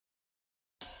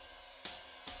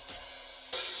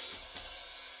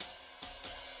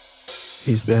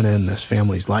He's been in this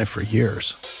family's life for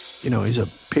years. You know, he's a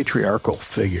patriarchal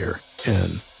figure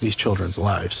in these children's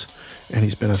lives, and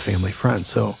he's been a family friend.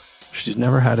 So she's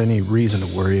never had any reason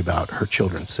to worry about her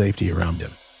children's safety around him.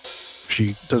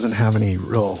 She doesn't have any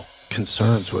real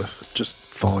concerns with just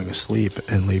falling asleep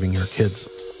and leaving her kids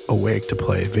awake to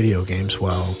play video games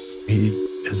while he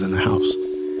is in the house.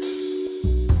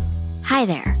 Hi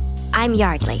there, I'm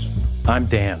Yardley. I'm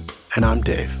Dan. And I'm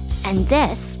Dave. And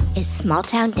this is Small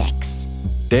Town Dicks.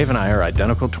 Dave and I are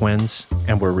identical twins,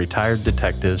 and we're retired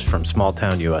detectives from Small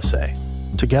Town, USA.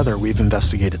 Together, we've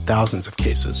investigated thousands of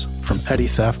cases, from petty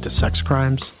theft to sex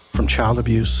crimes, from child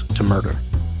abuse to murder.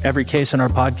 Every case in our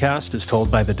podcast is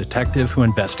told by the detective who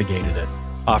investigated it,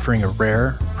 offering a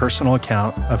rare, personal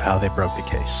account of how they broke the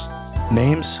case.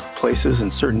 Names, places,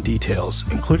 and certain details,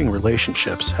 including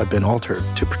relationships, have been altered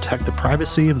to protect the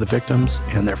privacy of the victims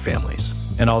and their families.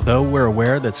 And although we're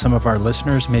aware that some of our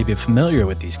listeners may be familiar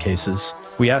with these cases,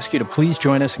 we ask you to please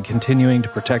join us in continuing to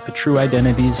protect the true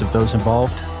identities of those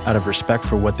involved out of respect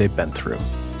for what they've been through.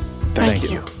 Thank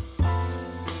you.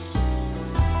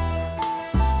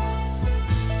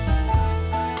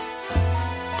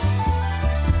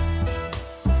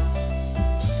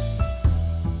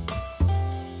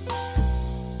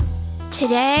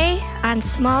 Today on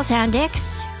Small Town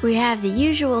Dicks, we have the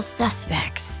usual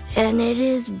suspects, and it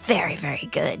is very, very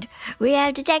good. We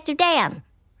have Detective Dan.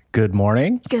 Good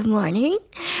morning. Good morning.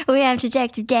 We have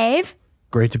Detective Dave.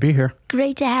 Great to be here.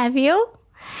 Great to have you.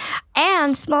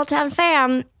 And Small Town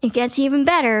Fam, it gets even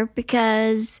better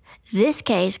because this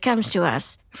case comes to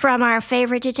us from our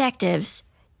favorite detectives,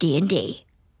 D&D.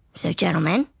 So,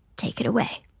 gentlemen, take it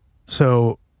away.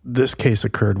 So this case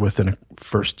occurred within the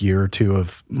first year or two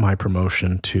of my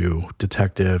promotion to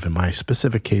detective, and my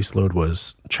specific caseload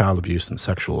was child abuse and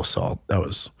sexual assault. That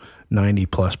was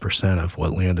 90+% of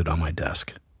what landed on my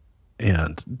desk.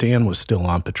 And Dan was still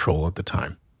on patrol at the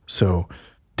time. So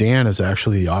Dan is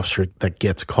actually the officer that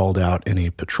gets called out in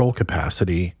a patrol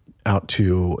capacity out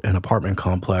to an apartment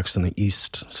complex in the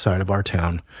east side of our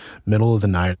town, middle of the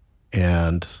night.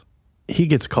 And he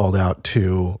gets called out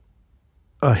to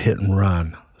a hit and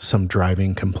run, some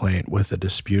driving complaint with a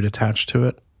dispute attached to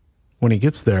it. When he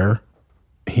gets there,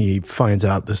 he finds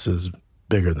out this is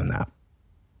bigger than that.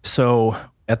 So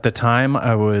at the time,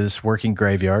 I was working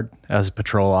graveyard as a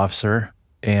patrol officer,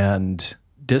 and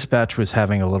dispatch was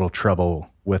having a little trouble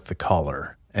with the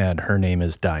caller, and her name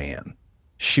is Diane.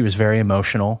 She was very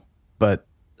emotional, but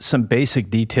some basic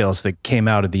details that came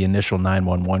out of the initial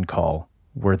 911 call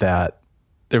were that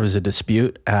there was a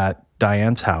dispute at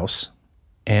Diane's house,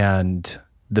 and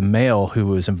the male who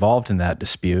was involved in that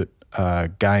dispute, a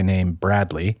guy named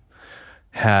Bradley,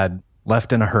 had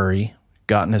left in a hurry,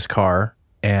 got in his car,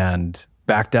 and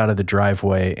backed out of the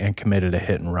driveway and committed a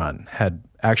hit and run, had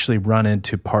actually run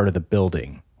into part of the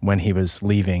building when he was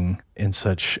leaving in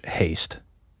such haste.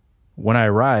 When I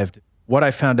arrived, what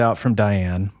I found out from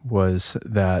Diane was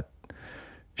that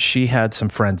she had some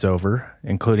friends over,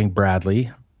 including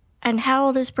Bradley. And how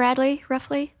old is Bradley,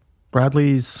 roughly?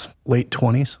 Bradley's late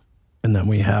 20s. And then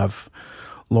we have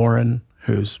Lauren,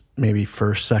 who's maybe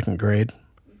first, second grade.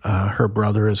 Her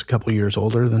brother is a couple years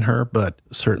older than her, but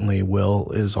certainly Will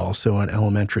is also in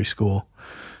elementary school.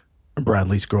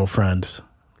 Bradley's girlfriend,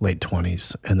 late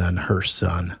 20s, and then her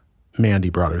son. Mandy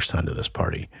brought her son to this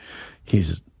party.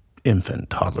 He's infant,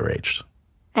 toddler aged.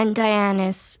 And Diane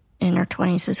is in her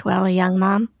 20s as well, a young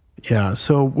mom? Yeah,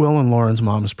 so Will and Lauren's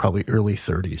mom is probably early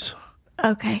 30s.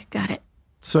 Okay, got it.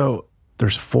 So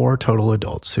there's 4 total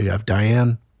adults. So you have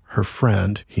Diane, her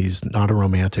friend. He's not a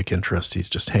romantic interest.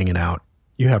 He's just hanging out.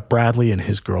 You have Bradley and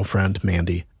his girlfriend,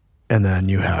 Mandy. And then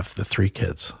you have the 3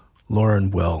 kids, Lauren,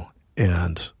 Will,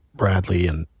 and Bradley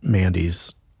and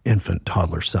Mandy's infant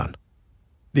toddler son.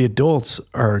 The adults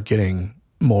are getting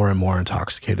more and more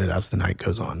intoxicated as the night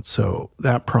goes on. So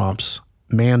that prompts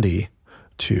Mandy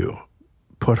to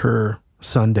put her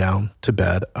son down to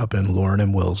bed up in Lauren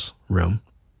and Will's room.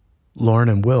 Lauren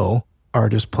and Will are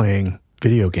just playing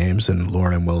video games in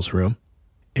Lauren and Will's room.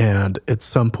 And at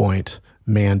some point,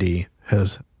 Mandy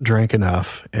has drank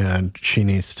enough and she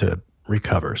needs to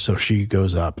recover. So she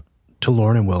goes up to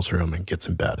Lauren and Will's room and gets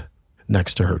in bed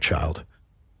next to her child.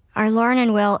 Are Lauren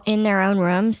and Will in their own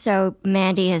room? So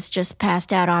Mandy has just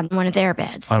passed out on one of their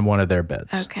beds? On one of their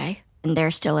beds. Okay. And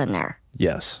they're still in there?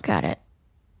 Yes. Got it.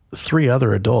 3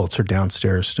 other adults are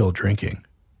downstairs still drinking.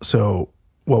 So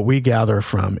what we gather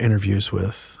from interviews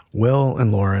with Will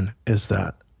and Lauren is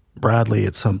that Bradley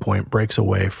at some point breaks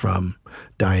away from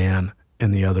Diane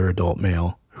and the other adult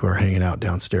male who are hanging out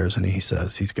downstairs, and he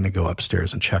says he's going to go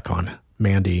upstairs and check on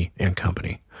Mandy and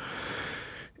company.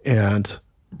 And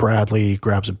Bradley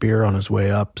grabs a beer on his way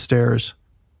upstairs.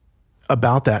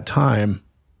 About that time,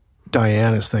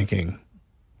 Diane is thinking,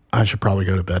 I should probably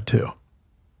go to bed too.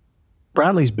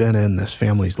 Bradley's been in this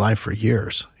family's life for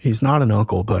years. He's not an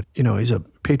uncle, but, he's a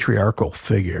patriarchal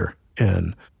figure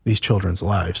in these children's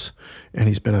lives, and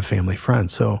he's been a family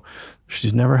friend. So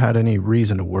she's never had any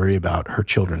reason to worry about her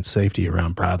children's safety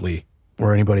around Bradley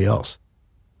or anybody else.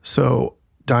 So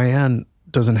Diane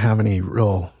doesn't have any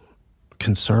real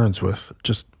concerns with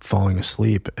just falling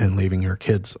asleep and leaving her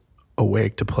kids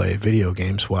awake to play video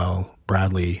games while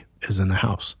Bradley is in the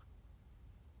house.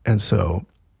 And so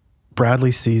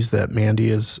Bradley sees that Mandy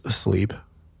is asleep.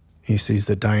 He sees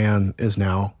that Diane is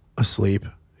now asleep.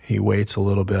 He waits a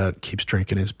little bit, keeps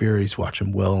drinking his beer. He's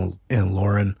watching Will and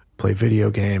Lauren play video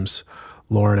games.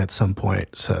 Lauren at some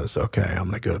point says, okay, I'm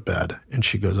going to go to bed. And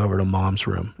she goes over to Mom's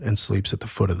room and sleeps at the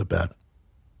foot of the bed.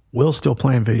 Will's still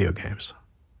playing video games.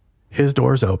 His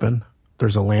door's open.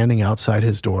 There's a landing outside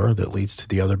his door that leads to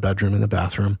the other bedroom and the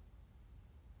bathroom.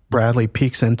 Bradley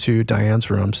peeks into Diane's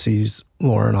room, sees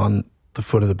Lauren on the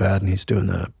foot of the bed, and he's doing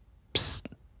the, psst,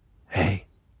 hey,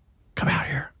 come out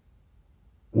here.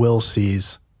 Will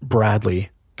sees Bradley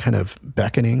kind of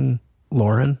beckoning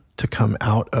Lauren to come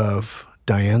out of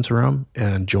Diane's room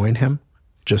and join him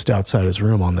just outside his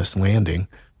room on this landing.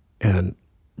 And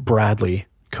Bradley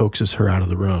coaxes her out of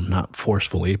the room, not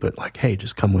forcefully, but like, hey,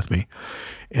 just come with me.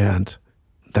 And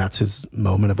that's his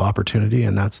moment of opportunity,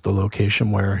 and that's the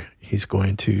location where he's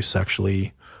going to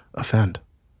sexually offend.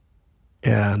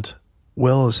 And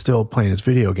Will is still playing his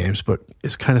video games, but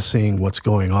is kind of seeing what's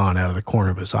going on out of the corner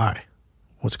of his eye.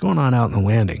 What's going on out in the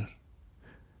landing?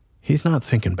 He's not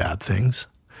thinking bad things.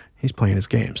 He's playing his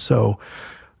games. So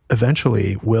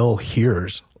eventually, Will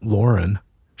hears Lauren.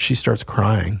 She starts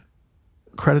crying.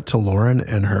 Credit to Lauren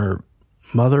and her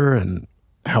mother, and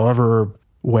however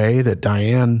way that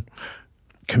Diane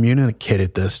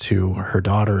communicated this to her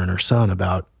daughter and her son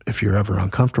about if you're ever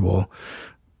uncomfortable,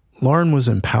 Lauren was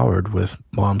empowered with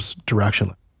Mom's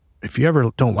direction. If you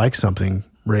ever don't like something,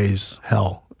 raise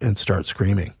hell and start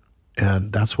screaming.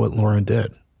 And that's what Lauren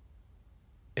did.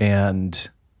 And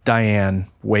Diane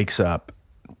wakes up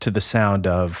to the sound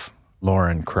of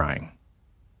Lauren crying.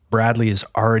 Bradley is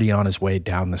already on his way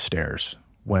down the stairs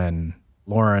when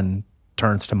Lauren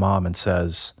turns to Mom and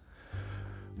says,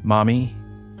 Mommy,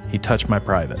 he touched my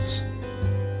privates.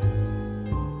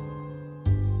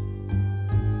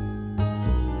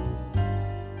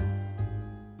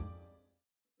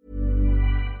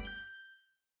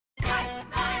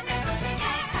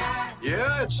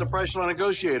 Yeah, it's the Priceline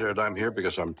Negotiator, and I'm here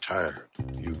because I'm tired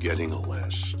of you getting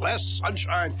less. Less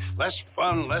sunshine, less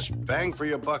fun, less bang for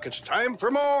your buck. It's time for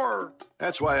more.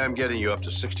 That's why I'm getting you up to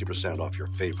 60% off your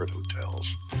favorite hotels,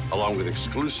 along with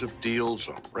exclusive deals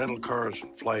on rental cars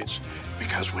and flights.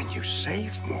 Because when you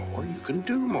save more, you can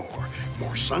do more.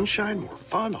 More sunshine, more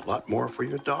fun, a lot more for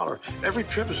your dollar. Every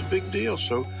trip is a big deal,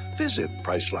 so visit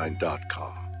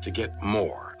Priceline.com to get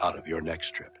more out of your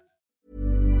next trip.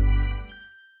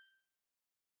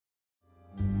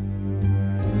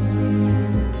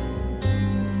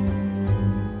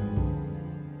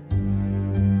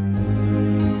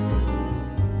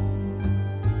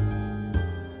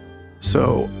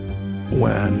 So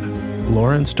when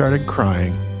Lauren started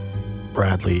crying,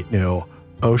 Bradley knew,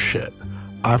 oh shit,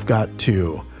 I've got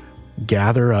to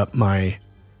gather up my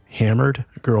hammered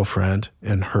girlfriend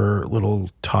and her little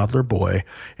toddler boy,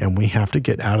 and we have to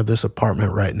get out of this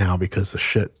apartment right now because the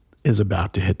shit is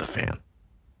about to hit the fan.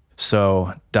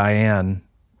 So Diane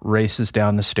races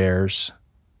down the stairs.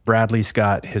 Bradley's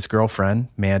got his girlfriend,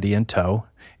 Mandy, in tow,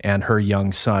 and her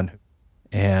young son.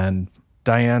 And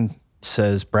Diane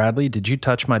says, Bradley, did you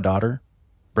touch my daughter?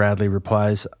 Bradley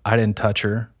replies, I didn't touch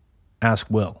her. Ask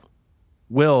Will.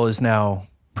 Will is now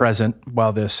present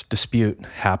while this dispute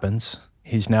happens.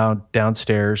 He's now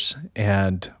downstairs,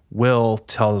 and Will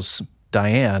tells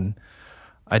Diane,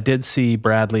 I did see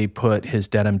Bradley put his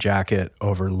denim jacket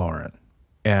over Lauren,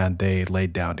 and they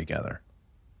laid down together.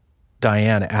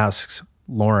 Diane asks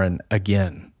Lauren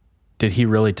again, did he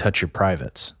really touch your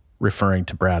privates? Referring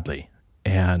to Bradley.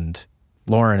 And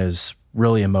Lauren is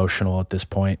really emotional at this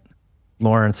point.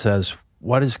 Lauren says,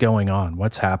 what is going on?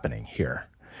 What's happening here?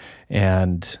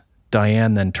 And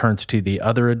Diane then turns to the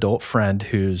other adult friend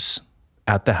who's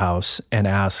at the house and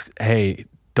asks, hey,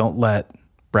 don't let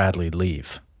Bradley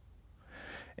leave.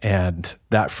 And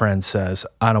that friend says,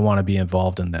 I don't want to be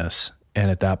involved in this. And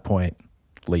at that point,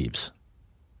 leaves.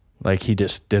 Like he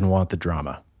just didn't want the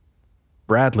drama.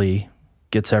 Bradley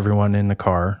gets everyone in the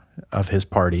car of his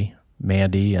party,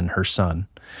 Mandy and her son,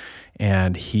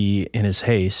 and he, in his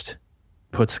haste,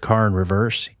 puts the car in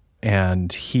reverse,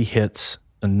 and he hits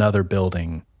another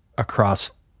building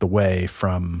across the way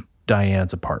from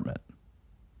Diane's apartment.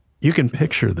 You can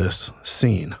picture this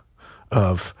scene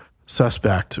of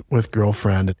suspect with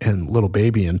girlfriend and little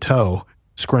baby in tow,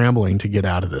 scrambling to get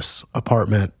out of this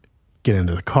apartment, get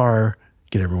into the car,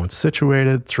 get everyone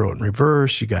situated, throw it in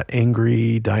reverse. You got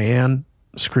angry Diane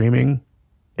screaming,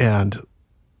 and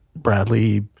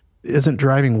Bradley isn't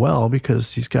driving well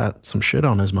because he's got some shit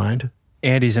on his mind.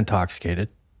 And he's intoxicated.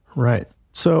 Right.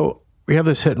 So we have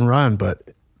this hit and run,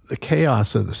 but the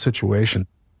chaos of the situation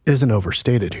isn't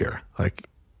overstated here. Like,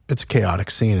 it's a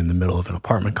chaotic scene in the middle of an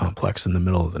apartment complex in the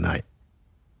middle of the night.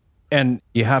 And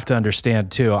you have to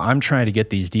understand, too, I'm trying to get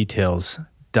these details.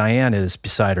 Diane is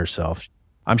beside herself.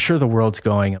 I'm sure the world's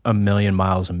going a million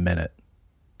miles a minute.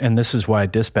 And this is why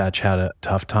dispatch had a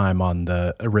tough time on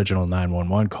the original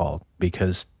 911 call,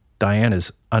 because Diane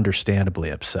is understandably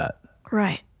upset.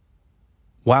 Right.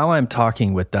 While I'm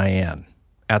talking with Diane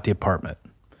at the apartment,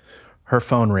 her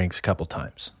phone rings a couple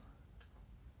times.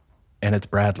 And it's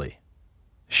Bradley.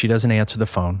 She doesn't answer the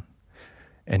phone,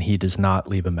 and he does not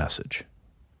leave a message.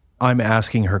 I'm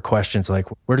asking her questions like,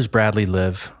 where does Bradley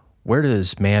live? Where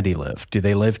does Mandy live? Do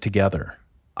they live together?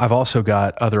 I've also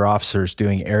got other officers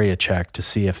doing area check to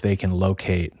see if they can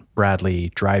locate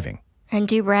Bradley driving. And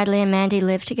do Bradley and Mandy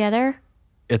live together?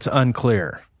 It's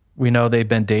unclear. We know they've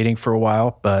been dating for a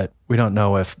while, but we don't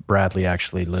know if Bradley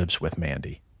actually lives with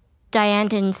Mandy. Diane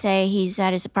didn't say he's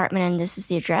at his apartment and this is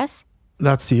the address?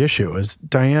 That's the issue, is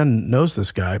Diane knows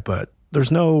this guy, but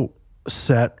there's no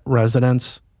set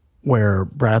residence where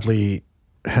Bradley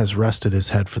has rested his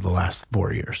head for the last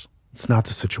 4 years. It's not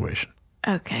the situation.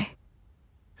 Okay.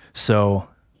 So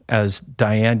as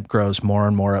Diane grows more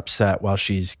and more upset while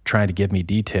she's trying to give me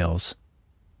details,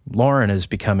 Lauren is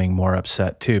becoming more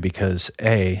upset too, because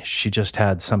A, she just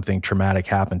had something traumatic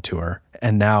happen to her.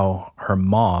 And now her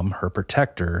mom, her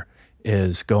protector,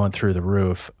 is going through the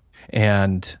roof.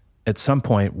 And at some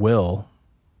point, Will,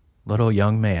 little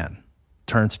young man,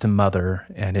 turns to mother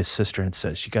and his sister and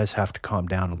says, you guys have to calm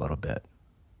down a little bit,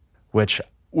 which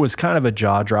was kind of a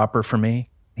jaw dropper for me.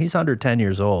 He's under 10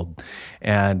 years old,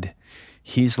 and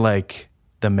he's like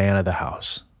the man of the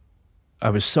house. I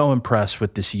was so impressed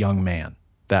with this young man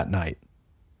that night.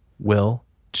 Will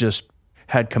just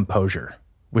had composure,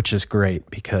 which is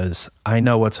great because I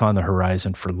know what's on the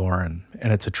horizon for Lauren,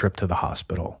 and it's a trip to the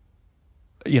hospital.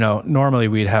 You know, normally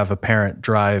we'd have a parent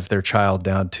drive their child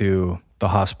down to the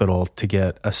hospital to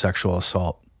get a sexual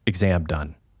assault exam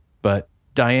done. But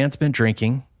Diane's been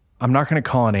drinking. I'm not going to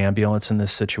call an ambulance in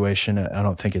this situation. I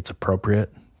don't think it's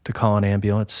appropriate to call an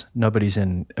ambulance. Nobody's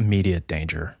in immediate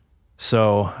danger.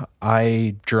 So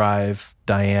I drive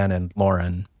Diane and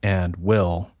Lauren and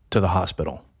Will to the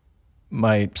hospital.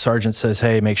 My sergeant says,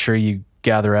 hey, make sure you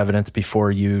gather evidence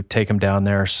before you take them down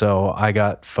there. So I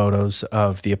got photos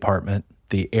of the apartment,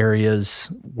 the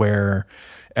areas where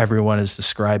everyone is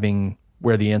describing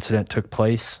where the incident took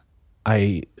place.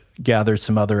 I gathered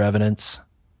some other evidence.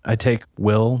 I take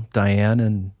Will, Diane,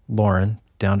 and Lauren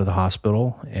down to the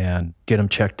hospital and get them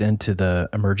checked into the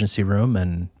emergency room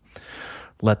and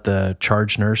let the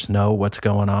charge nurse know what's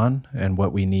going on and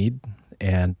what we need.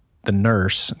 And the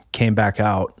nurse came back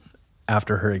out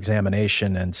after her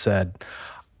examination and said,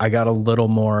 I got a little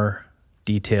more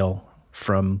detail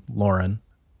from Lauren.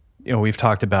 You know, we've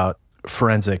talked about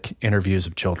forensic interviews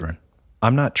of children.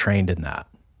 I'm not trained in that.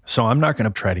 So I'm not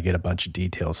going to try to get a bunch of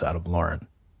details out of Lauren.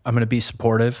 I'm going to be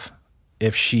supportive.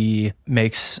 If she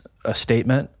makes a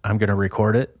statement, I'm going to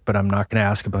record it, but I'm not going to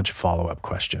ask a bunch of follow-up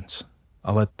questions.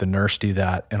 I'll let the nurse do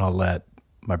that, and I'll let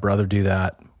my brother do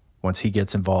that once he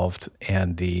gets involved,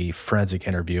 and the forensic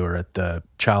interviewer at the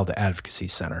Child Advocacy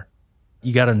Center.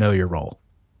 You got to know your role.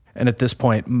 And at this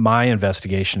point, my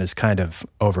investigation is kind of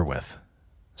over with.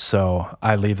 So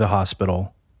I leave the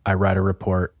hospital, I write a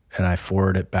report, and I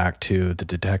forward it back to the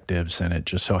detectives, and it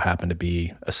just so happened to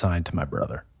be assigned to my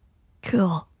brother.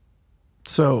 Cool.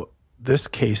 So this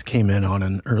case came in on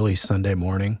an early Sunday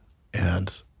morning,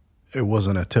 and it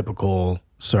wasn't a typical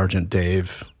Sergeant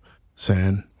Dave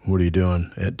saying, what are you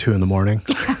doing at 2 a.m?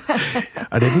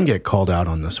 I didn't get called out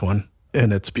on this one.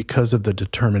 And it's because of the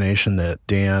determination that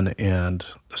Dan and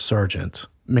the sergeant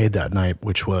made that night,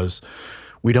 which was,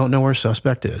 we don't know where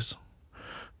suspect is.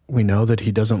 We know that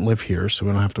he doesn't live here, so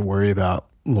we don't have to worry about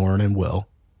Lauren and Will.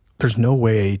 There's no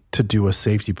way to do a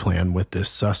safety plan with this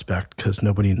suspect because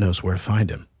nobody knows where to find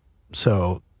him.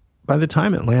 So by the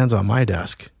time it lands on my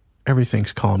desk,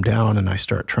 everything's calmed down and I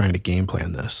start trying to game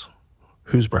plan this.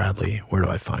 Who's Bradley? Where do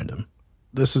I find him?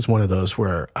 This is one of those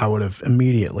where I would have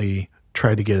immediately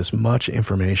tried to get as much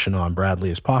information on Bradley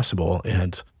as possible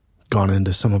and gone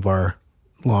into some of our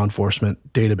law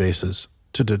enforcement databases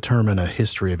to determine a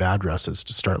history of addresses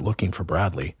to start looking for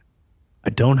Bradley. I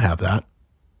don't have that.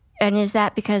 And is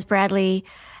that because Bradley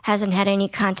hasn't had any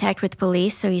contact with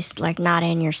police, so he's like not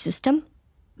in your system?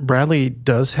 Bradley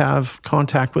does have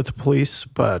contact with the police,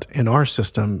 but in our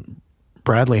system,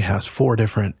 Bradley has 4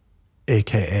 different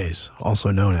AKAs,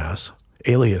 also known as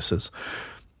aliases.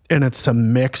 And it's a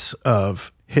mix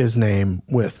of his name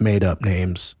with made-up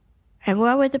names. And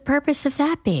what would the purpose of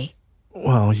that be?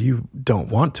 Well, you don't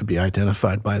want to be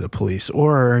identified by the police,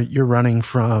 or you're running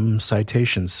from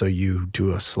citations, so you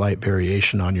do a slight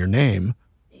variation on your name,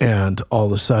 and all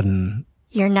of a sudden...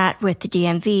 You're not with the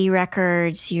DMV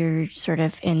records, you're sort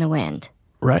of in the wind.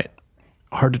 Right.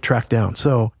 Hard to track down.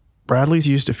 So Bradley's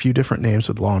used a few different names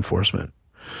with law enforcement.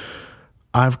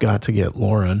 I've got to get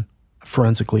Lauren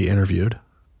forensically interviewed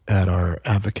at our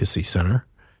advocacy center.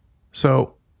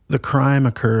 So the crime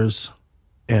occurs,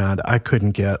 and I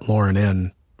couldn't get Lauren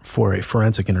in for a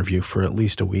forensic interview for at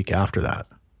least a week after that.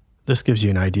 This gives you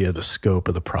an idea of the scope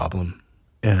of the problem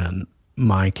in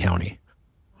my county.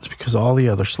 It's because all the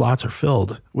other slots are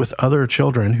filled with other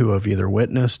children who have either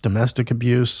witnessed domestic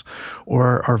abuse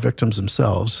or are victims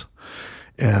themselves,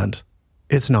 and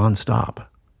it's nonstop.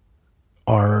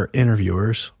 Our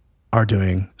interviewers are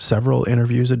doing several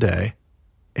interviews a day,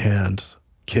 and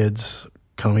kids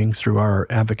coming through our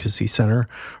advocacy center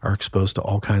are exposed to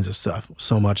all kinds of stuff,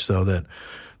 so much so that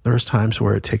there's times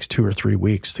where it takes 2 or 3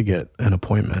 weeks to get an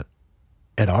appointment.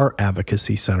 At our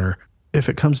advocacy center, if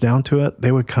it comes down to it,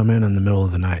 they would come in the middle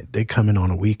of the night. They'd come in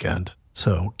on a weekend.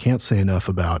 So can't say enough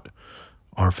about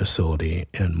our facility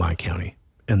in my county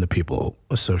and the people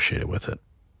associated with it.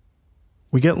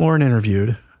 We get Lauren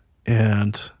interviewed,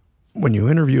 and when you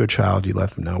interview a child, you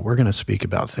let them know we're going to speak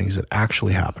about things that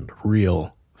actually happened,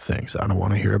 real things. I don't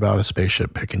want to hear about a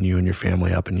spaceship picking you and your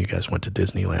family up and you guys went to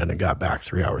Disneyland and got back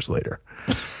 3 hours later.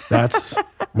 That's,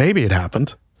 maybe it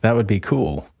happened. That would be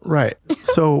cool. Right.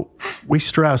 So we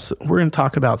stress, we're going to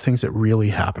talk about things that really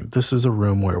happened. This is a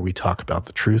room where we talk about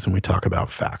the truth and we talk about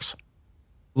facts.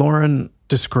 Lauren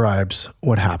describes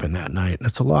what happened that night. And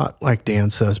it's a lot like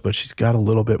Dan says, but she's got a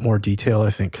little bit more detail,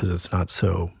 I think, because it's not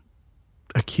so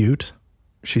acute.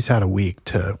 She's had a week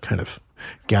to kind of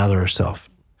gather herself.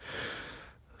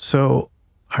 So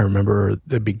I remember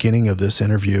the beginning of this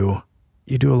interview,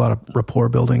 you do a lot of rapport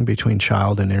building between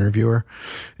child and interviewer,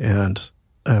 and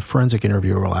a forensic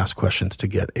interviewer will ask questions to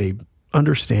get a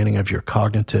understanding of your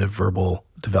cognitive verbal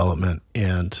development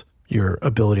and your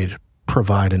ability to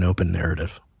provide an open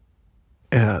narrative.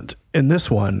 And in this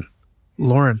one,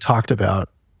 Lauren talked about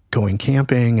going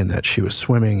camping and that she was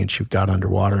swimming and she got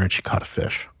underwater and she caught a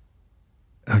fish.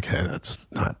 Okay, that's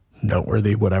not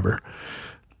noteworthy, whatever.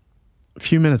 A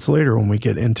few minutes later, when we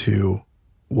get into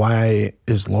why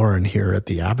is Lauren here at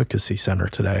the advocacy center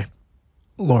today,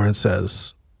 Lauren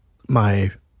says,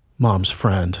 my mom's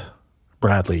friend,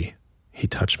 Bradley, he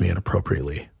touched me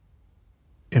inappropriately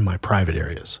in my private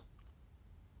areas.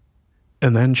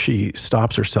 And then she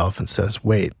stops herself and says,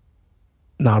 wait,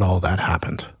 not all that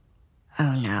happened.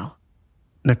 Oh, no.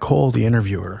 Nicole, the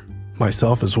interviewer,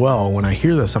 myself as well, when I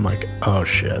hear this, I'm like, oh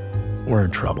shit, we're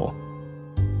in trouble.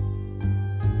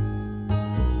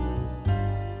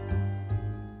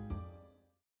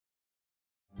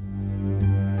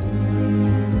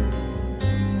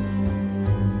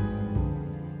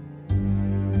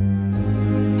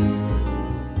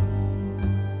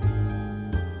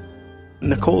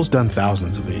 Nicole's done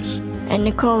thousands of these. And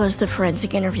Nicole is the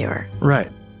forensic interviewer.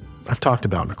 Right. I've talked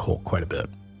about Nicole quite a bit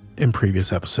in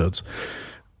previous episodes.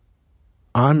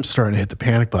 I'm starting to hit the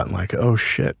panic button like, oh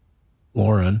shit,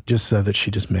 Lauren just said that she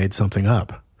just made something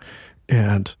up.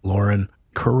 And Lauren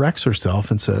corrects herself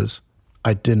and says,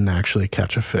 I didn't actually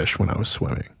catch a fish when I was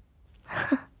swimming.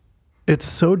 It's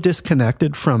so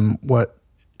disconnected from what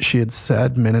she had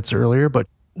said minutes earlier, but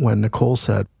when Nicole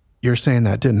said, you're saying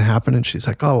that didn't happen, and she's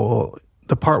like, oh, well,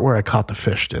 the part where I caught the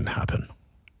fish didn't happen.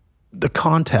 The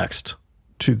context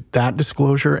to that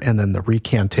disclosure and then the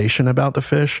recantation about the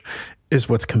fish is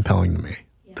what's compelling to me.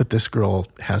 Yeah. That this girl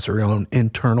has her own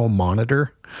internal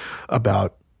monitor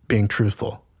about being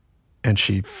truthful, and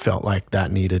she felt like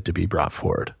that needed to be brought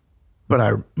forward. But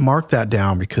I marked that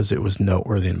down because it was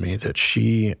noteworthy to me that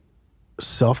she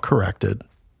self-corrected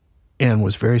and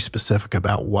was very specific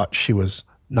about what she was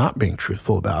not being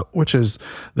truthful about, which is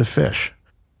the fish.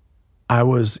 I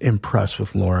was impressed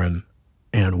with Lauren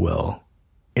and Will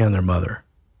and their mother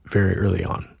very early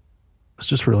on. I was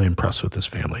just really impressed with this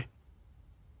family.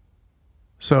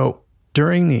 So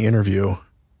during the interview,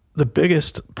 the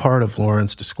biggest part of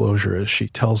Lauren's disclosure is she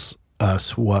tells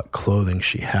us what clothing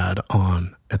she had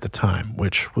on at the time,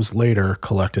 which was later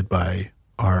collected by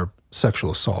our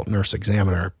sexual assault nurse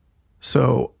examiner.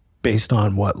 So based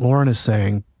on what Lauren is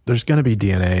saying, there's going to be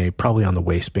DNA probably on the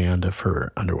waistband of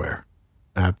her underwear.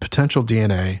 I have potential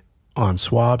DNA on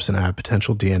swabs, and I have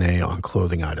potential DNA on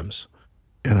clothing items.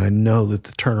 And I know that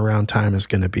the turnaround time is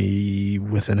going to be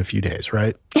within a few days,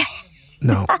 right?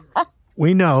 No.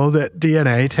 We know that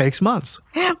DNA takes months.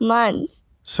 Months.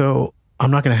 So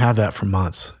I'm not going to have that for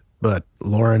months. But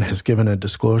Lauren has given a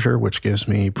disclosure, which gives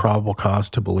me probable cause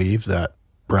to believe that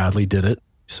Bradley did it.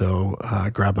 So I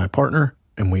grab my partner,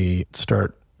 and we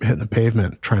start hitting the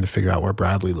pavement trying to figure out where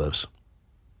Bradley lives.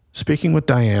 Speaking with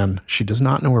Diane, she does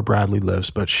not know where Bradley lives,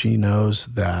 but she knows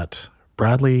that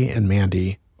Bradley and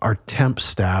Mandy are temp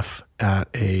staff at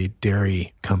a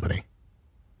dairy company.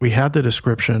 We had the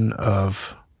description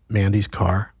of Mandy's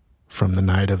car from the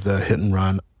night of the hit and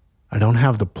run. I don't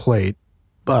have the plate,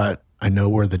 but I know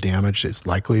where the damage is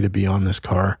likely to be on this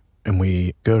car. And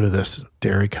we go to this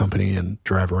dairy company and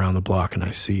drive around the block, and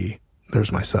I see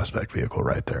there's my suspect vehicle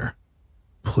right there.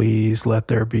 Please let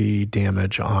there be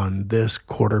damage on this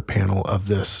quarter panel of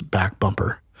this back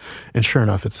bumper. And sure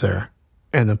enough, it's there.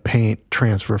 And the paint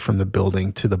transfer from the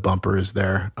building to the bumper is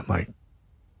there. I'm like,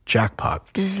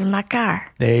 jackpot. This is my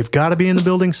car. They've got to be in the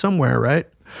building somewhere, right?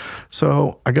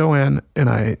 So I go in and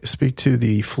I speak to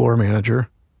the floor manager.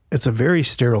 It's a very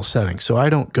sterile setting, so I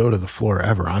don't go to the floor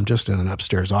ever. I'm just in an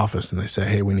upstairs office, and they say,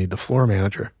 hey, we need the floor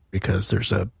manager because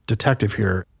there's a detective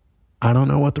here. I don't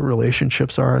know what the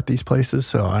relationships are at these places,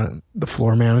 so the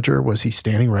floor manager, was he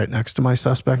standing right next to my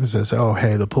suspect and says, oh,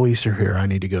 hey, the police are here. I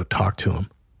need to go talk to him.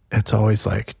 It's always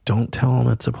like, don't tell them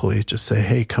it's the police. Just say,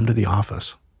 hey, come to the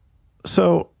office.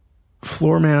 So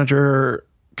floor manager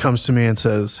comes to me and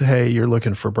says, hey, you're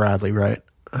looking for Bradley, right?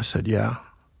 I said, yeah.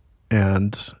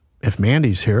 And if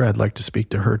Mandy's here, I'd like to speak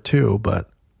to her too, but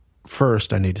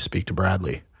first I need to speak to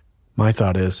Bradley. My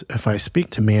thought is, if I speak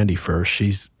to Mandy first,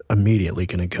 she's immediately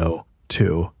going to go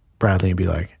to Bradley and be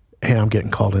like, hey, I'm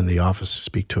getting called into the office to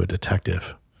speak to a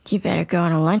detective. You better go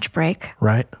on a lunch break.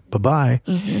 Right? Bye-bye.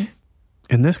 Mm-hmm.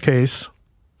 In this case,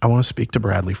 I want to speak to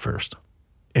Bradley first.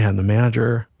 And the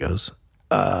manager goes,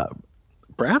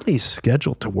 Bradley's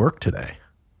scheduled to work today.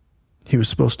 He was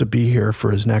supposed to be here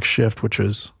for his next shift, which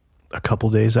was a couple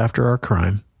days after our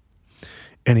crime.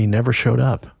 And he never showed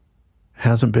up.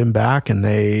 Hasn't been back, and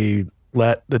they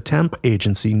let the temp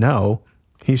agency know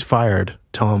he's fired.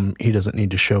 Tell him he doesn't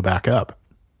need to show back up.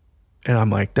 And I'm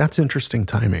like, that's interesting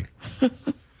timing.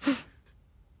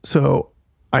 So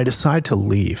I decide to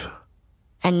leave.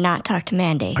 And not talk to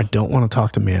Mandy. I don't want to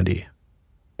talk to Mandy.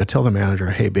 I tell the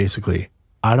manager, hey, basically,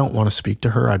 I don't want to speak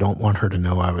to her. I don't want her to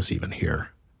know I was even here.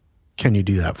 Can you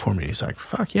do that for me? He's like,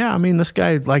 fuck yeah. I mean, this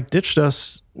guy ditched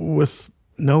us with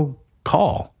no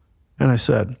call. And I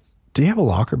said, do you have a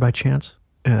locker by chance?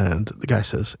 And the guy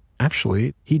says,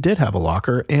 actually, he did have a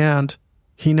locker, and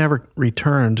he never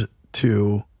returned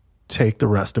to take the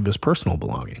rest of his personal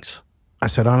belongings. I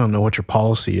said, I don't know what your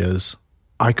policy is.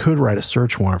 I could write a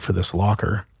search warrant for this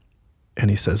locker. And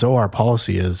he says, our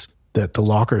policy is that the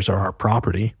lockers are our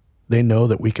property. They know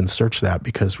that we can search that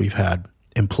because we've had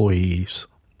employees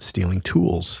stealing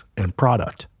tools and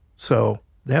product. So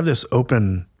they have this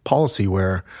open policy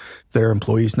where their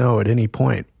employees know at any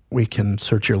point we can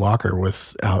search your locker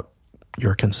without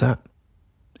your consent.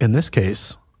 In this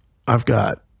case, I've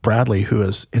got Bradley, who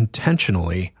has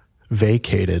intentionally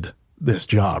vacated this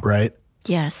job, right?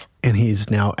 Yes. And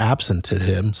he's now absented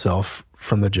himself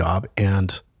from the job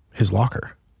and his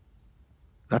locker.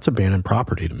 That's abandoned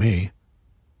property to me.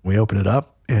 We open it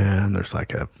up, and there's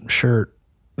like a shirt,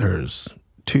 there's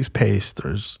toothpaste,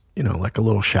 there's, like a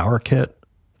little shower kit,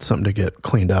 something to get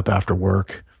cleaned up after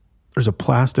work. There's a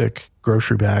plastic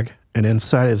grocery bag, and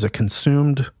inside is a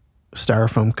consumed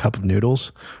styrofoam cup of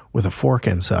noodles with a fork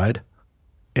inside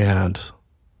and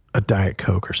a Diet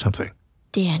Coke or something.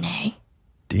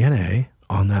 DNA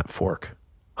on that fork,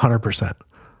 100%.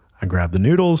 I grab the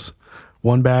noodles,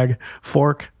 one bag,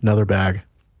 fork, another bag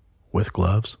with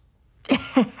gloves.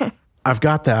 I've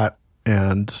got that,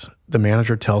 and the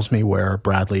manager tells me where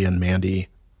Bradley and Mandy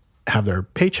have their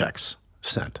paychecks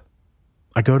sent.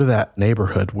 I go to that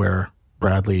neighborhood where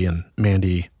Bradley and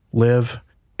Mandy live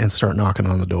and start knocking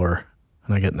on the door,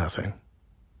 and I get nothing.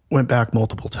 Went back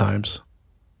multiple times.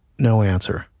 No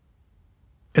answer.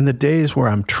 In the days where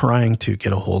I'm trying to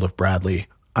get a hold of Bradley,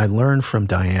 I learned from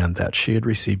Diane that she had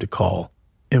received a call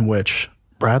in which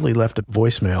Bradley left a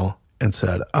voicemail and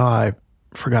said, I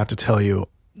forgot to tell you,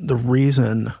 the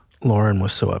reason Lauren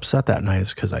was so upset that night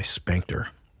is because I spanked her.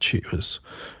 She was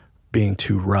being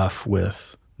too rough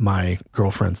with my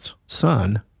girlfriend's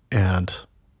son, and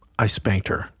I spanked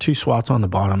her. 2 swats on the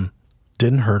bottom,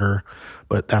 didn't hurt her,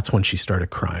 but that's when she started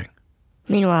crying.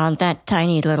 Meanwhile, that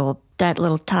tiny little that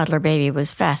little toddler baby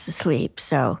was fast asleep,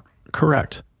 so.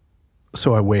 Correct.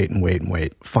 So I wait and wait and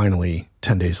wait. Finally,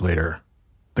 10 days later,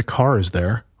 the car is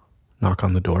there. Knock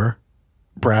on the door.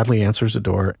 Bradley answers the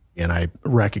door, and I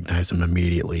recognize him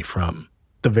immediately from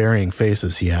the varying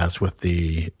faces he has with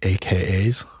the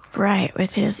AKAs. Right,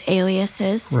 with his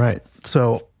aliases. Right.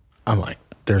 So I'm like,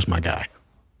 there's my guy.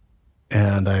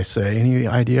 And I say, any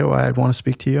idea why I'd want to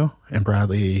speak to you? And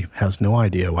Bradley has no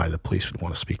idea why the police would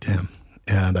want to speak to him.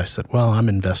 And I said, well, I'm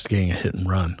investigating a hit and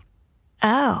run.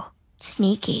 Oh,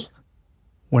 sneaky.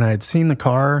 When I had seen the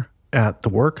car at the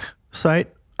work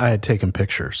site, I had taken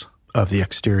pictures of the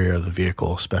exterior of the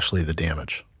vehicle, especially the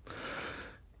damage,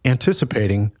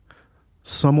 anticipating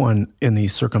someone in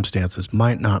these circumstances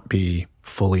might not be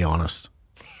fully honest.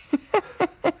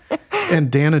 And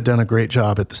Dan had done a great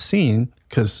job at the scene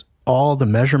because all the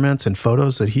measurements and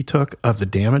photos that he took of the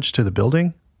damage to the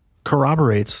building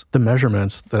corroborates the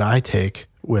measurements that I take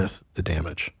with the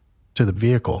damage to the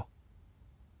vehicle.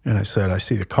 And I said, I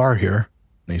see the car here.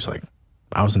 And he's like,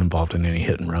 I wasn't involved in any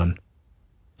hit and run.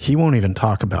 He won't even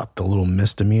talk about the little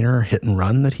misdemeanor hit and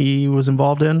run that he was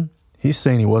involved in. He's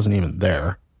saying he wasn't even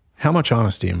there. How much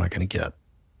honesty am I going to get?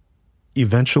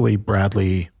 Eventually,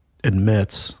 Bradley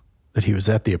admits that he was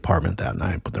at the apartment that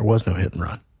night, but there was no hit and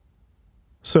run.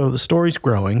 So the story's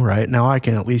growing, right? Now I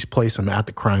can at least place him at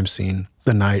the crime scene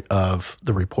the night of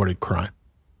the reported crime.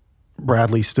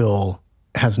 Bradley still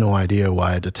has no idea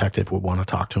why a detective would want to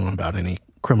talk to him about any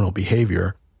criminal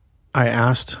behavior. I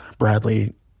asked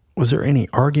Bradley, was there any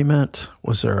argument?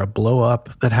 Was there a blow up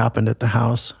that happened at the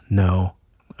house? No.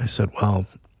 I said, well,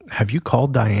 have you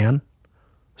called Diane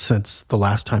since the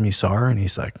last time you saw her? And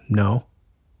he's like, no.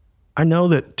 I know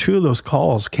that 2 of those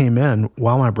calls came in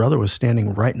while my brother was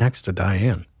standing right next to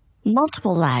Diane.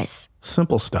 Multiple lies.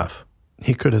 Simple stuff.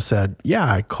 He could have said,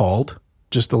 yeah, I called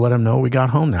just to let him know we got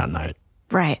home that night.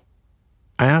 Right.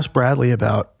 I asked Bradley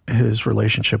about his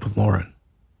relationship with Lauren.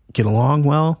 Get along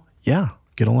well? Yeah,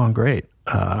 get along great.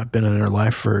 I've been in her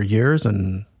life for years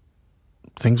and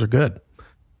things are good.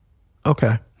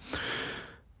 Okay.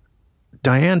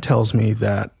 Diane tells me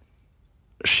that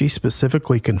she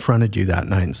specifically confronted you that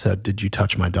night and said, did you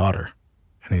touch my daughter?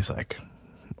 And he's like,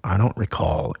 I don't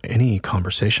recall any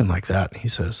conversation like that. He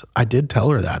says, I did tell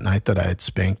her that night that I had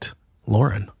spanked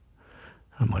Lauren.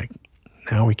 I'm like,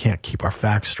 now we can't keep our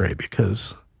facts straight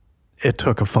because it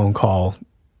took a phone call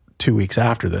 2 weeks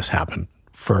after this happened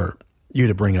for you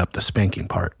to bring up the spanking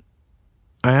part.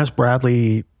 I asked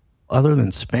Bradley, other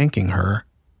than spanking her,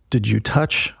 did you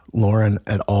touch Lauren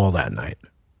at all that night?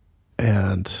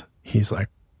 And he's like,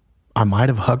 I might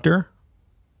have hugged her.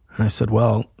 And I said,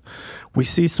 well, we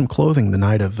see some clothing the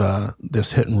night of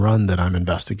this hit and run that I'm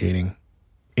investigating.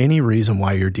 Any reason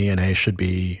why your DNA should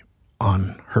be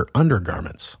on her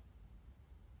undergarments?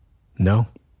 No.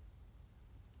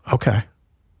 Okay.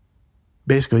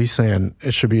 Basically, he's saying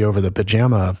it should be over the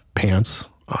pajama pants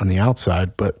on the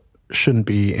outside, but shouldn't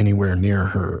be anywhere near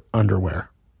her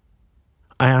underwear.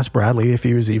 I asked Bradley if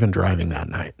he was even driving that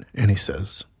night, and he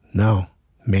says, no,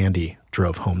 Mandy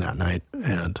drove home that night.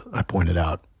 And I pointed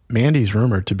out, Mandy's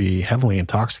rumored to be heavily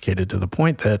intoxicated to the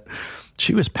point that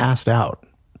she was passed out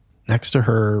next to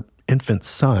her infant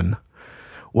son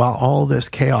while all this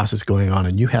chaos is going on,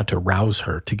 and you had to rouse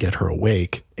her to get her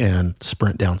awake and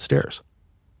sprint downstairs.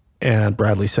 And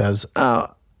Bradley says, oh,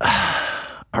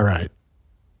 all right.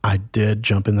 I did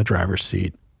jump in the driver's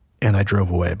seat and I drove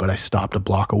away, but I stopped a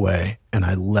block away and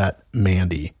I let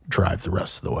Mandy drive the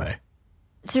rest of the way.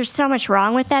 There's so much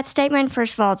wrong with that statement.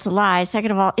 First of all, it's a lie. Second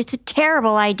of all, it's a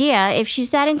terrible idea if she's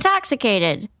that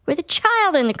intoxicated with a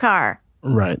child in the car.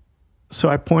 Right. So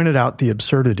I pointed out the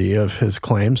absurdity of his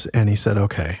claims, and he said,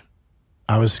 okay,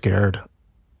 I was scared.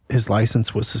 His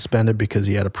license was suspended because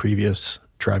he had a previous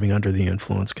driving under the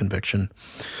influence conviction.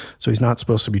 So he's not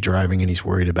supposed to be driving, and he's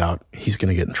worried about he's going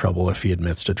to get in trouble if he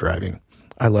admits to driving.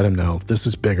 I let him know this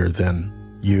is bigger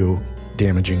than you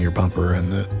damaging your bumper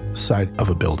and the side of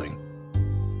a building.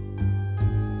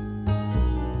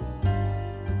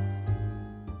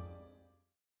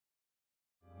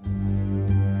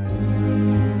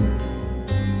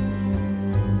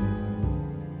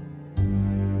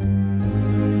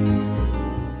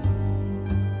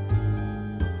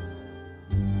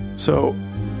 So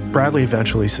Bradley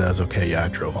eventually says, okay, yeah, I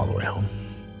drove all the way home.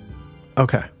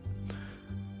 Okay.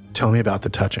 Tell me about the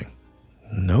touching.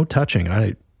 No touching.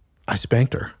 I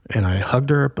spanked her and I hugged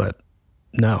her, but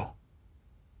no.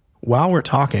 While we're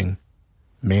talking,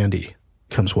 Mandy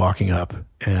comes walking up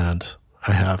and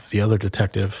I have the other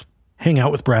detective hang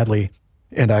out with Bradley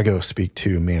and I go speak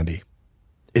to Mandy.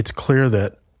 It's clear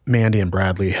that Mandy and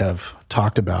Bradley have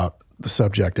talked about the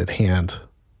subject at hand,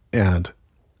 and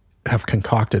have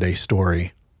concocted a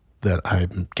story that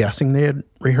I'm guessing they had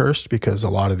rehearsed because a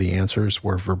lot of the answers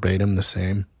were verbatim the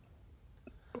same.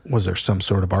 Was there some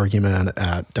sort of argument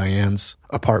at Diane's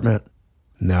apartment?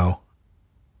 No.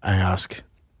 I ask,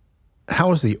 how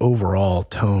was the overall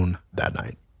tone that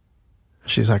night?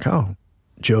 She's like, oh,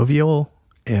 jovial,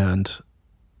 and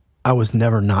I was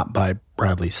never not by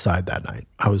Bradley's side that night.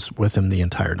 I was with him the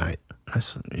entire night. I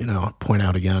said, point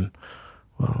out again,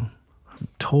 well, I'm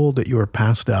told that you were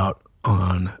passed out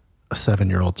on a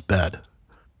 7-year-old's bed.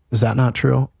 Is that not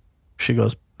true? She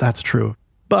goes, that's true.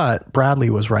 But Bradley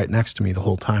was right next to me the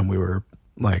whole time. We were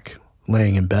like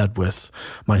laying in bed with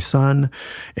my son,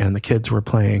 and the kids were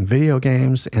playing video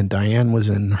games, and Diane was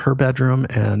in her bedroom,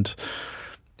 and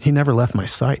he never left my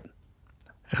sight.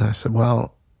 And I said,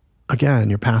 well, again,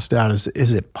 you're passed out. Is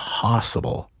it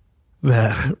possible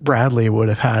that Bradley would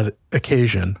have had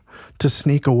occasion to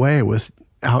sneak away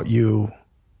without you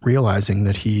realizing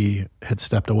that he had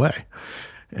stepped away?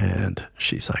 And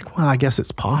she's like, well, I guess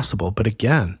it's possible. But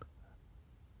again,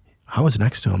 I was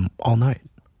next to him all night.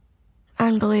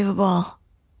 Unbelievable.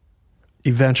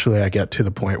 Eventually, I get to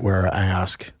the point where I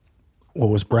ask, well,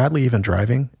 was Bradley even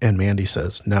driving? And Mandy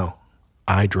says, no,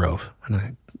 I drove. And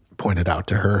I pointed out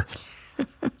to her,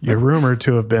 you're rumored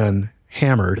to have been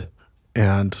hammered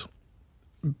and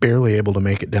barely able to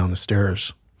make it down the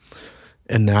stairs.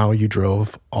 And now you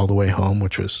drove all the way home,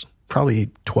 which was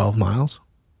probably 12 miles.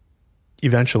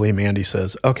 Eventually, Mandy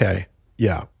says, okay,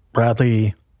 yeah,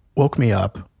 Bradley woke me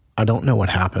up. I don't know what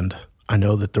happened. I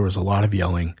know that there was a lot of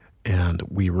yelling, and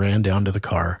we ran down to the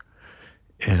car.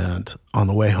 And on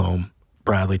the way home,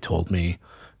 Bradley told me,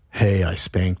 hey, I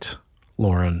spanked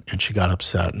Lauren, and she got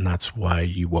upset, and that's why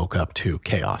you woke up to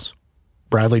chaos.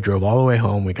 Bradley drove all the way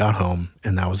home. We got home,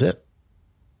 and that was it.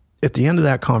 At the end of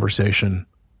that conversation,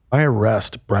 I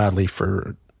arrest Bradley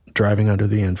for driving under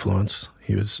the influence.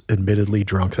 He was admittedly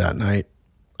drunk that night.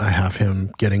 I have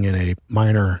him getting in a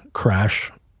minor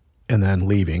crash and then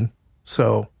leaving.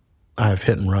 So I have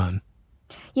hit and run.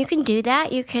 You can do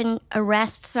that. You can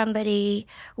arrest somebody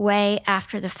way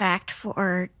after the fact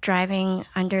for driving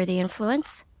under the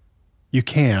influence. You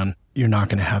can. You're not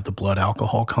going to have the blood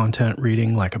alcohol content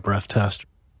reading like a breath test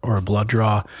or a blood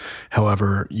draw.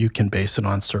 However, you can base it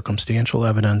on circumstantial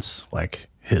evidence like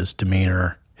his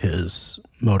demeanor, his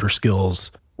motor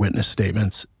skills, witness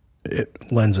statements.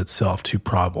 It lends itself to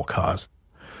probable cause.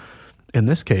 In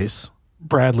this case,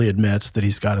 Bradley admits that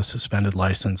he's got a suspended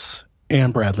license,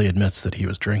 and Bradley admits that he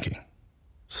was drinking.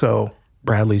 So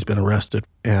Bradley's been arrested,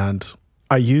 and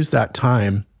I use that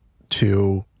time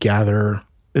to gather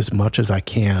as much as I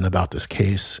can about this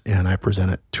case, and I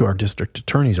present it to our district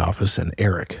attorney's office, and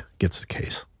Eric gets the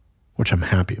case, which I'm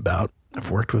happy about.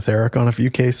 I've worked with Eric on a few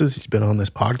cases. He's been on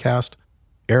this podcast.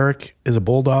 Eric is a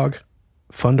bulldog,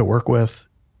 fun to work with.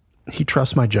 He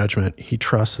trusts my judgment. He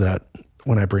trusts that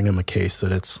when I bring him a case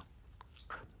that it's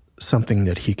something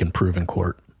that he can prove in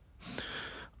court.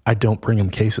 I don't bring him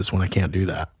cases when I can't do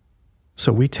that.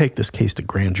 So we take this case to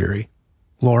grand jury.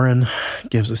 Lauren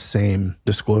gives the same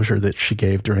disclosure that she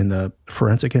gave during the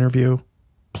forensic interview,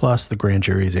 plus the grand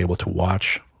jury is able to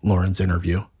watch Lauren's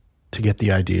interview to get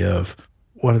the idea of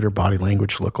what did her body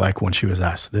language look like when she was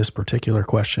asked this particular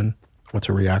question? What's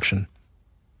her reaction?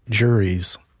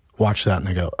 Juries watch that and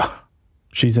they go, oh,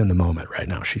 she's in the moment right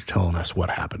now. She's telling us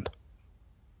what happened.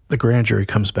 The grand jury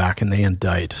comes back and they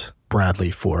indict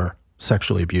Bradley for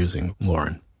sexually abusing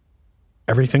Lauren.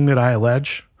 Everything that I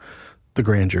allege, the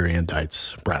grand jury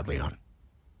indicts Bradley on.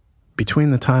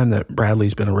 Between the time that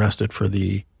Bradley's been arrested for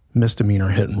the misdemeanor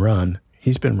hit and run,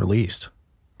 he's been released.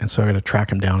 And so I got to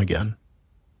track him down again.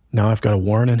 Now I've got a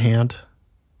warrant in hand.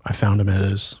 I found him at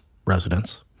his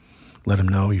residence. Let him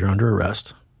know you're under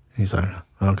arrest. He's like,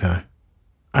 okay.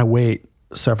 I wait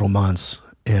several months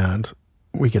and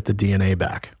we get the DNA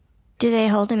back. Do they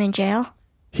hold him in jail?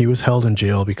 He was held in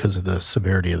jail because of the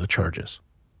severity of the charges.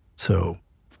 So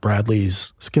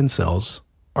Bradley's skin cells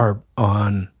are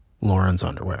on Lauren's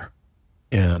underwear.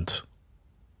 And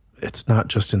it's not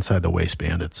just inside the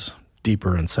waistband, it's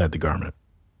deeper inside the garment.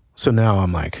 So now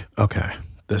I'm like, okay,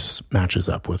 this matches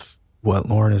up with what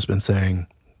Lauren has been saying,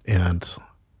 and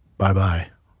bye-bye,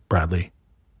 Bradley.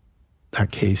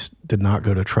 That case did not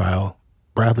go to trial.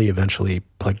 Bradley eventually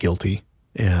pled guilty,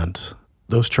 and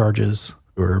those charges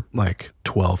were like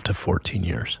 12 to 14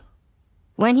 years.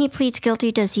 When he pleads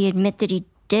guilty, does he admit that he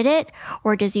did it,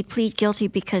 or does he plead guilty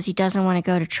because he doesn't want to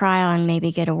go to trial and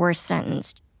maybe get a worse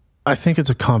sentence? I think it's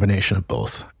a combination of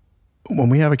both. When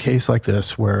we have a case like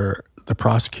this where the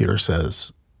prosecutor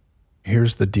says,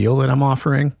 here's the deal that I'm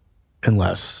offering,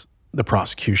 unless the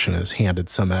prosecution has handed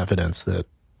some evidence that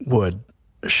would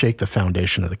shake the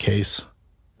foundation of the case,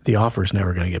 the offer's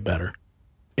never going to get better.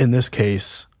 In this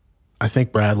case, I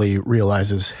think Bradley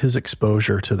realizes his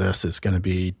exposure to this is going to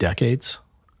be decades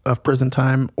of prison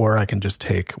time, or I can just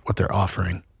take what they're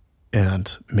offering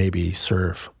and maybe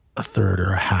serve a third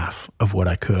or a half of what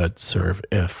I could serve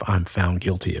if I'm found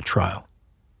guilty at trial.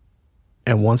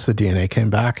 And once the DNA came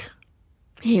back,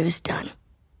 he was done.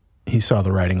 He saw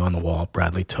the writing on the wall.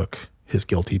 Bradley took his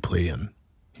guilty plea and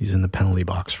he's in the penalty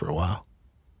box for a while.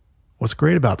 What's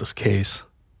great about this case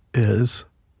is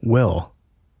Will,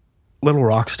 little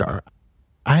rock star.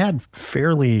 I had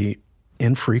fairly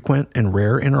infrequent and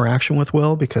rare interaction with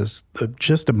Will because the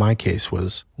gist of my case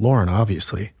was Lauren,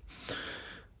 obviously.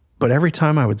 But every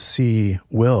time I would see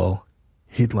Will,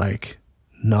 he'd like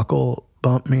knuckle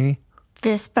bump me.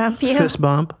 Fist bump you? Fist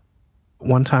bump.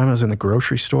 One time I was in the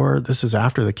grocery store. This is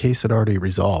after the case had already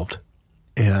resolved.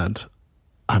 And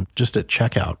I'm just at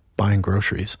checkout buying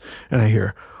groceries. And I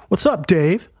hear, "What's up,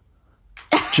 Dave?"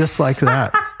 Just like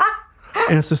that.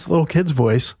 And it's this little kid's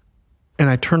voice. And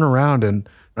I turn around and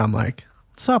I'm like,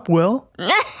 "What's up, Will?"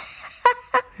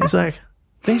 He's like,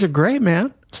 "Things are great,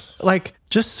 man." Like,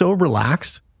 just so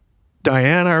relaxed.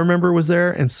 Diane, I remember, was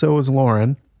there, and so was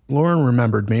Lauren. Lauren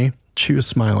remembered me. She was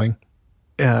smiling.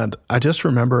 And I just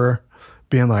remember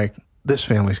being like, this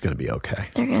family's going to be okay.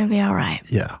 They're going to be all right.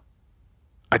 Yeah.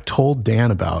 I told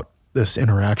Dan about this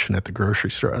interaction at the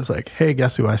grocery store. I was like, "Hey,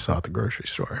 guess who I saw at the grocery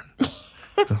store?"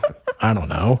 "I don't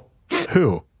know."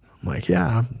 "Who?" I'm like,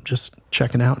 "Yeah, I'm just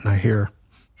checking out." And I hear,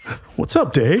 "What's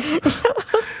up, Dave?"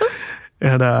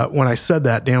 And when I said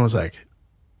that, Dan was like,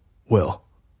 "Will."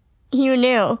 You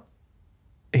knew.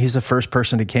 He's the first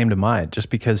person that came to mind just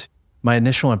because my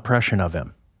initial impression of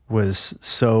him was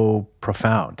so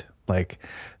profound. Like,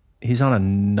 he's on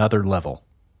another level.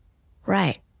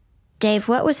 Right. Dave,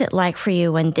 what was it like for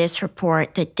you when this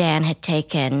report that Dan had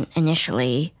taken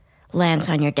initially lands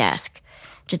on your desk?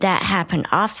 Did that happen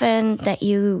often, that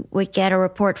you would get a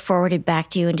report forwarded back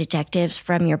to you and detectives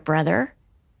from your brother?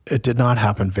 It did not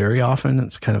happen very often.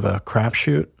 It's kind of a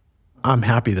crapshoot. I'm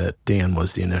happy that Dan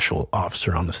was the initial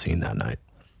officer on the scene that night.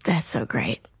 That's so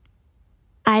great.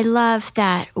 I love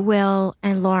that Will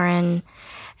and Lauren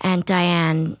and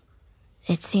Diane,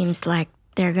 it seems like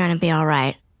they're going to be all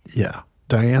right. Yeah.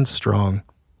 Diane's strong.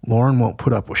 Lauren won't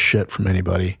put up with shit from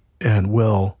anybody. And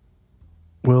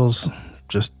Will's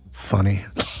just funny.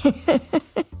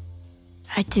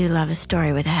 I do love a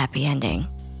story with a happy ending.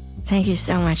 Thank you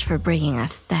so much for bringing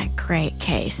us that great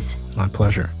case. My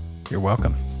pleasure. You're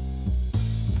welcome.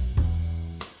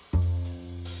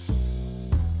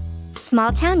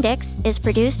 Small Town Dicks is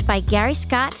produced by Gary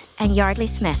Scott and Yardley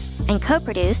Smith and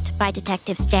co-produced by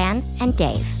Detectives Dan and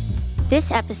Dave.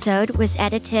 This episode was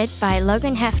edited by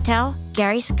Logan Heftel,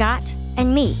 Gary Scott,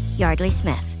 and me, Yardley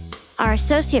Smith. Our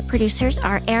associate producers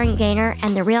are Aaron Gaynor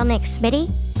and the real Nick Smitty.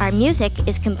 Our music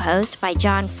is composed by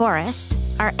John Forrest.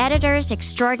 Our editors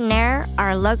extraordinaire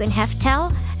are Logan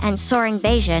Heftel and Soren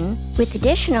Bajan, with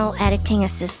additional editing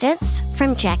assistance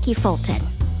from Jackie Fulton.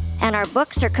 And our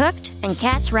books are cooked and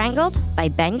cats wrangled by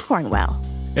Ben Cornwell.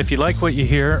 If you like what you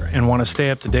hear and want to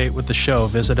stay up to date with the show,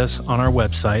 visit us on our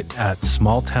website at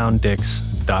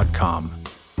smalltowndicks.com.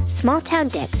 Small Town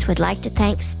Dicks would like to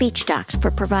thank Speech Docs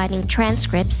for providing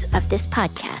transcripts of this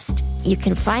podcast. You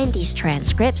can find these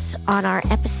transcripts on our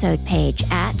episode page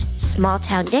at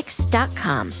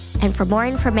smalltowndicks.com. And for more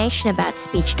information about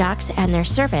Speech Docs and their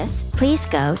service, please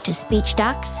go to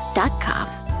speechdocs.com.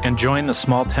 And join the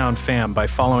Small Town fam by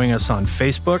following us on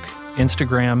Facebook,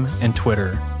 Instagram, and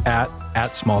Twitter at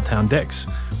SmallTownDicks.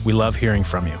 We love hearing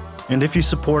from you. And if you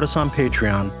support us on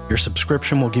Patreon, your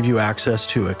subscription will give you access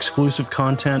to exclusive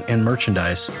content and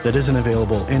merchandise that isn't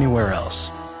available anywhere else.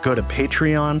 Go to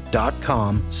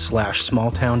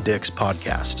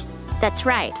patreon.com/smalltowndickspodcast. That's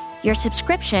right. Your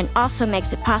subscription also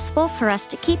makes it possible for us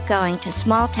to keep going to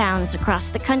small towns across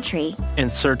the country in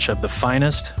search of the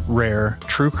finest, rare,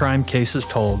 true crime cases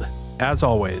told, as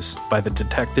always, by the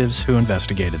detectives who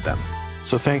investigated them.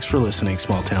 So thanks for listening,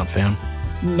 Small Town fam.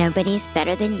 Nobody's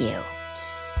better than you.